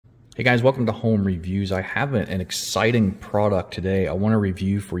Hey guys, welcome to Home Reviews. I have an exciting product today I want to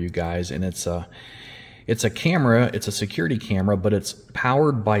review for you guys, and it's a camera. It's a security camera, but it's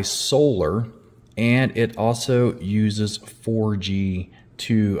powered by solar, and it also uses 4G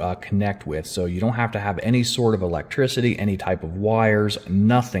to connect with. So you don't have to have any sort of electricity, any type of wires,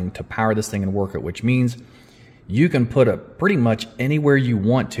 nothing to power this thing and work it, which means you can put it pretty much anywhere you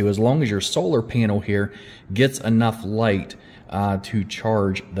want to, as long as your solar panel here gets enough light to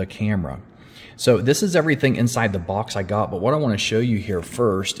charge the camera. So this is everything inside the box I got, but what I want to show you here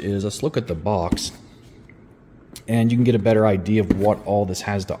first is let's look at the box and you can get a better idea of what all this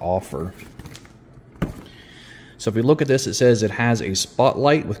has to offer. So if we look at this, it says it has a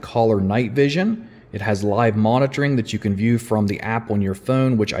spotlight with color night vision. It has live monitoring that you can view from the app on your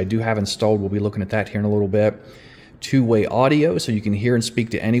phone, which I do have installed. We'll be looking at that here in a little bit. Two-way audio, so you can hear and speak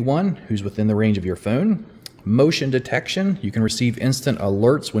to anyone who's within the range of your phone. Motion detection, you can receive instant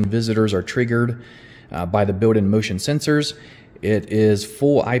alerts when visitors are triggered by the built-in motion sensors. It is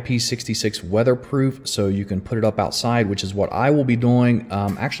full IP66 weatherproof, so you can put it up outside, which is what I will be doing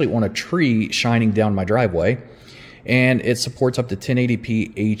actually on a tree shining down my driveway. And it supports up to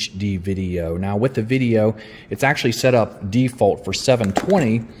 1080p HD video. Now with the video, it's actually set up default for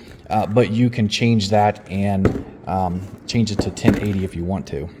 720, but you can change that and change it to 1080 if you want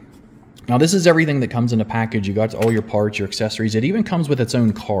to. Now this is everything that comes in the package. You got all your parts, your accessories. It even comes with its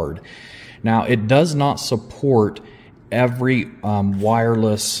own card. Now it does not support every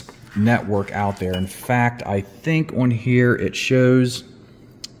wireless network out there. In fact, I think on here it shows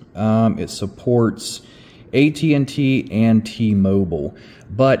it supports AT&T and T-Mobile,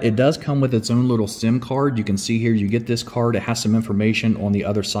 but it does come with its own little SIM card. You can see here, you get this card. It has some information on the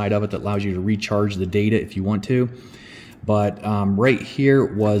other side of it that allows you to recharge the data if you want to. But right here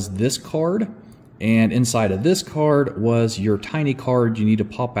was this card, and inside of this card was your tiny card you need to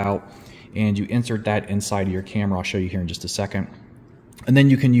pop out, and you insert that inside of your camera. I'll show you here in just a second. And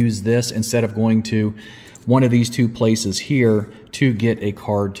then you can use this instead of going to one of these two places here to get a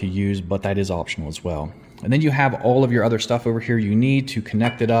card to use, but that is optional as well. And then you have all of your other stuff over here you need to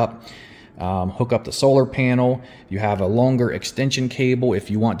connect it up. Hook up the solar panel. You have a longer extension cable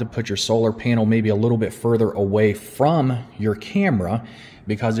if you want to put your solar panel maybe a little bit further away from your camera,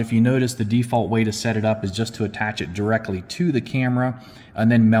 because if you notice, the default way to set it up is just to attach it directly to the camera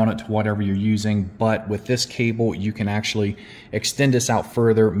and then mount it to whatever you're using. But with this cable, you can actually extend this out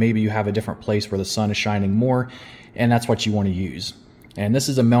further. Maybe you have a different place where the sun is shining more, and that's what you want to use. And this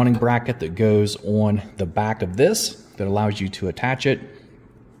is a mounting bracket that goes on the back of this that allows you to attach it.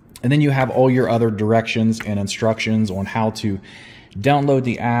 And then you have all your other directions and instructions on how to download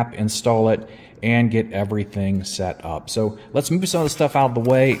the app, install it, and get everything set up. So let's move some of the stuff out of the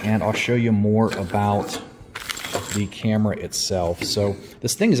way, and I'll show you more about the camera itself. So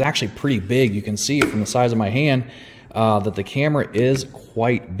this thing is actually pretty big. You can see it from the size of my hand that the camera is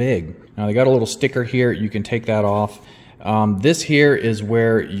quite big. Now they got a little sticker here. You can take that off. This here is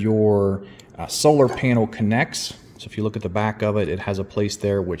where your solar panel connects. So if you look at the back of it, it has a place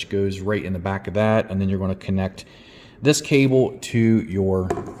there which goes right in the back of that, and then you're going to connect this cable to your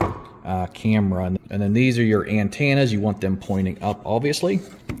camera. And then these are your antennas. You want them pointing up, obviously.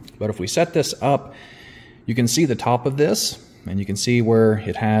 But if we set this up, you can see the top of this, and you can see where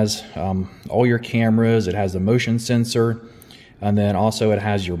it has all your cameras. It has the motion sensor, and then also it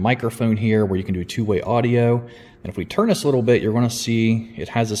has your microphone here where you can do two-way audio. And if we turn this a little bit, you're going to see it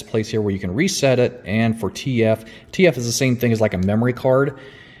has this place here where you can reset it. And for TF is the same thing as like a memory card.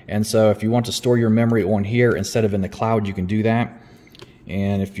 And so if you want to store your memory on here instead of in the cloud, you can do that.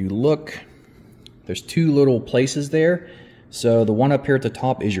 And if you look, there's two little places there. So the one up here at the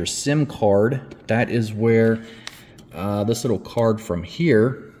top is your SIM card. That is where this little card from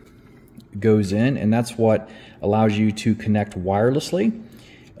here goes in, and that's what allows you to connect wirelessly.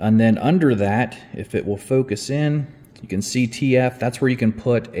 And then under that, if it will focus in, you can see TF. That's where you can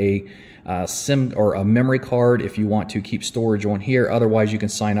put a SIM or a memory card if you want to keep storage on here. Otherwise, you can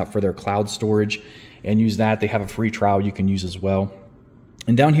sign up for their cloud storage and use that. They have a free trial you can use as well.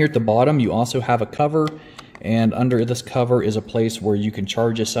 And down here at the bottom, you also have a cover. And under this cover is a place where you can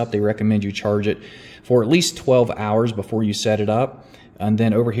charge this up. They recommend you charge it for at least 12 hours before you set it up. And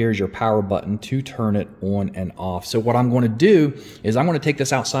then over here is your power button to turn it on and off. So what I'm going to do is I'm going to take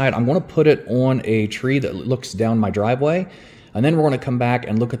this outside. I'm going to put it on a tree that looks down my driveway. And then we're going to come back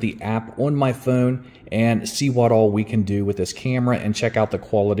and look at the app on my phone and see what all we can do with this camera and check out the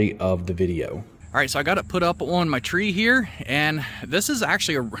quality of the video. All right, so I got it put up on my tree here. And this is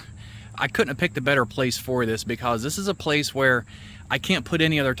actually I couldn't have picked a better place for this, because this is a place where I can't put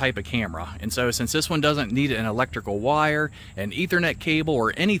any other type of camera. And so since this one doesn't need an electrical wire, an Ethernet cable,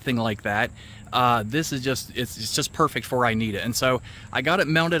 or anything like that, this is just, it's just perfect for where I need it. And so I got it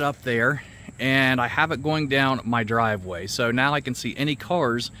mounted up there, and I have it going down my driveway. So now I can see any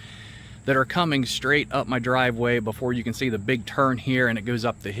cars that are coming straight up my driveway before you can see the big turn here, and it goes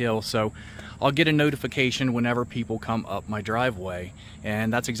up the hill. So I'll get a notification whenever people come up my driveway,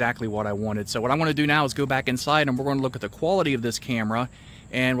 and that's exactly what I wanted. So what I want to do now is go back inside, and we're going to look at the quality of this camera,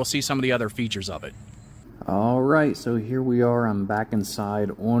 and we'll see some of the other features of it. All right, so here we are. I'm back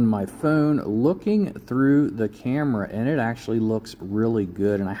inside on my phone looking through the camera, and it actually looks really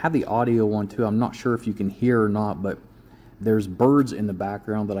good. And I have the audio on too. I'm not sure if you can hear or not, but there's birds in the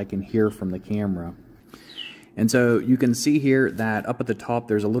background that I can hear from the camera. And so you can see here that up at the top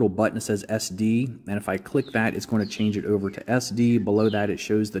there's a little button that says SD, and if I click that, it's going to change it over to SD. Below that it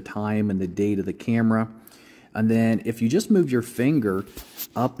shows the time and the date of the camera. And then if you just move your finger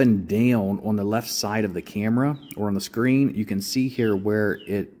up and down on the left side of the camera or on the screen, you can see here where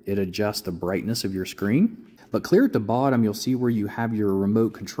it adjusts the brightness of your screen. But clear at the bottom, you'll see where you have your remote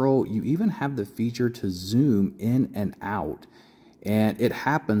control. You even have the feature to zoom in and out. And it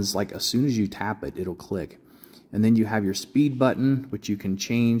happens like as soon as you tap it, it'll click. And then you have your speed button, which you can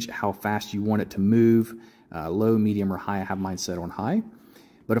change how fast you want it to move, low, medium, or high. I have mine set on high.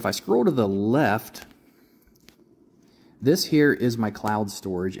 But if I scroll to the left, this here is my cloud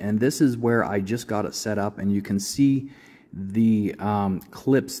storage, and this is where I just got it set up, and you can see the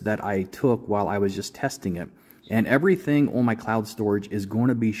clips that I took while I was just testing it. And everything on my cloud storage is going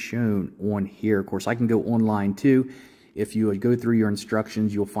to be shown on here. Of course, I can go online too. If you would go through your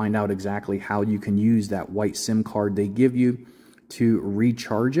instructions, you'll find out exactly how you can use that white SIM card they give you to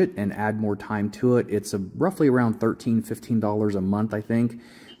recharge it and add more time to it. It's roughly around $13, $15 a month, I think,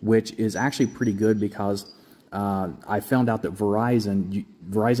 which is actually pretty good, because I found out that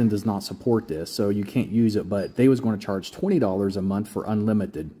Verizon does not support this, so you can't use it, but they was going to charge $20 a month for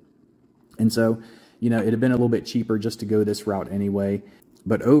unlimited. And so, you know, it'd have been a little bit cheaper just to go this route anyway.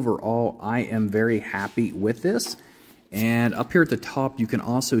 But overall, I am very happy with this. And up here at the top, you can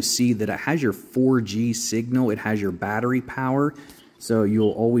also see that it has your 4G signal. It has your battery power, so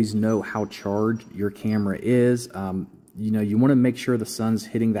you'll always know how charged your camera is. You know, you want to make sure the sun's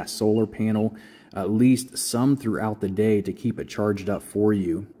hitting that solar panel at least some throughout the day to keep it charged up for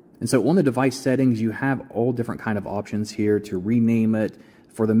you. And so on the device settings, you have all different kind of options here to rename it.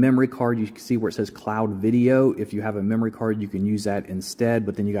 For the memory card, you can see where it says Cloud Video. If you have a memory card, you can use that instead,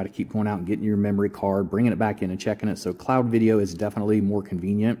 but then you got to keep going out and getting your memory card, bringing it back in and checking it. So Cloud Video is definitely more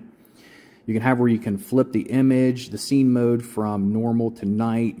convenient. You can have where you can flip the image, the scene mode from normal to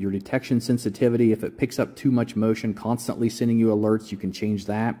night, your detection sensitivity. If it picks up too much motion, constantly sending you alerts, you can change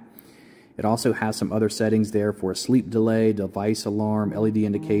that. It also has some other settings there for a sleep delay, device alarm, LED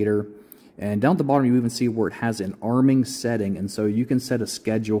indicator. And down at the bottom, you even see where it has an arming setting, and so you can set a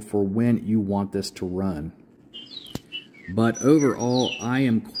schedule for when you want this to run. But overall, I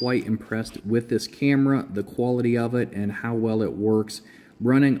am quite impressed with this camera, the quality of it, and how well it works,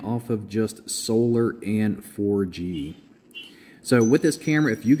 running off of just solar and 4G. So with this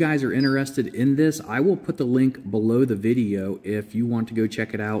camera, if you guys are interested in this, I will put the link below the video if you want to go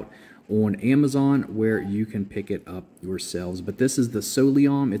check it out on Amazon, where you can pick it up yourselves. But this is the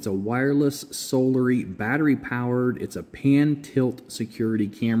Soliom. It's a wireless, solar, battery powered. It's a pan tilt security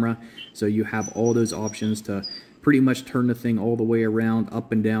camera. So you have all those options to pretty much turn the thing all the way around,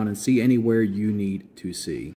 up and down, and see anywhere you need to see.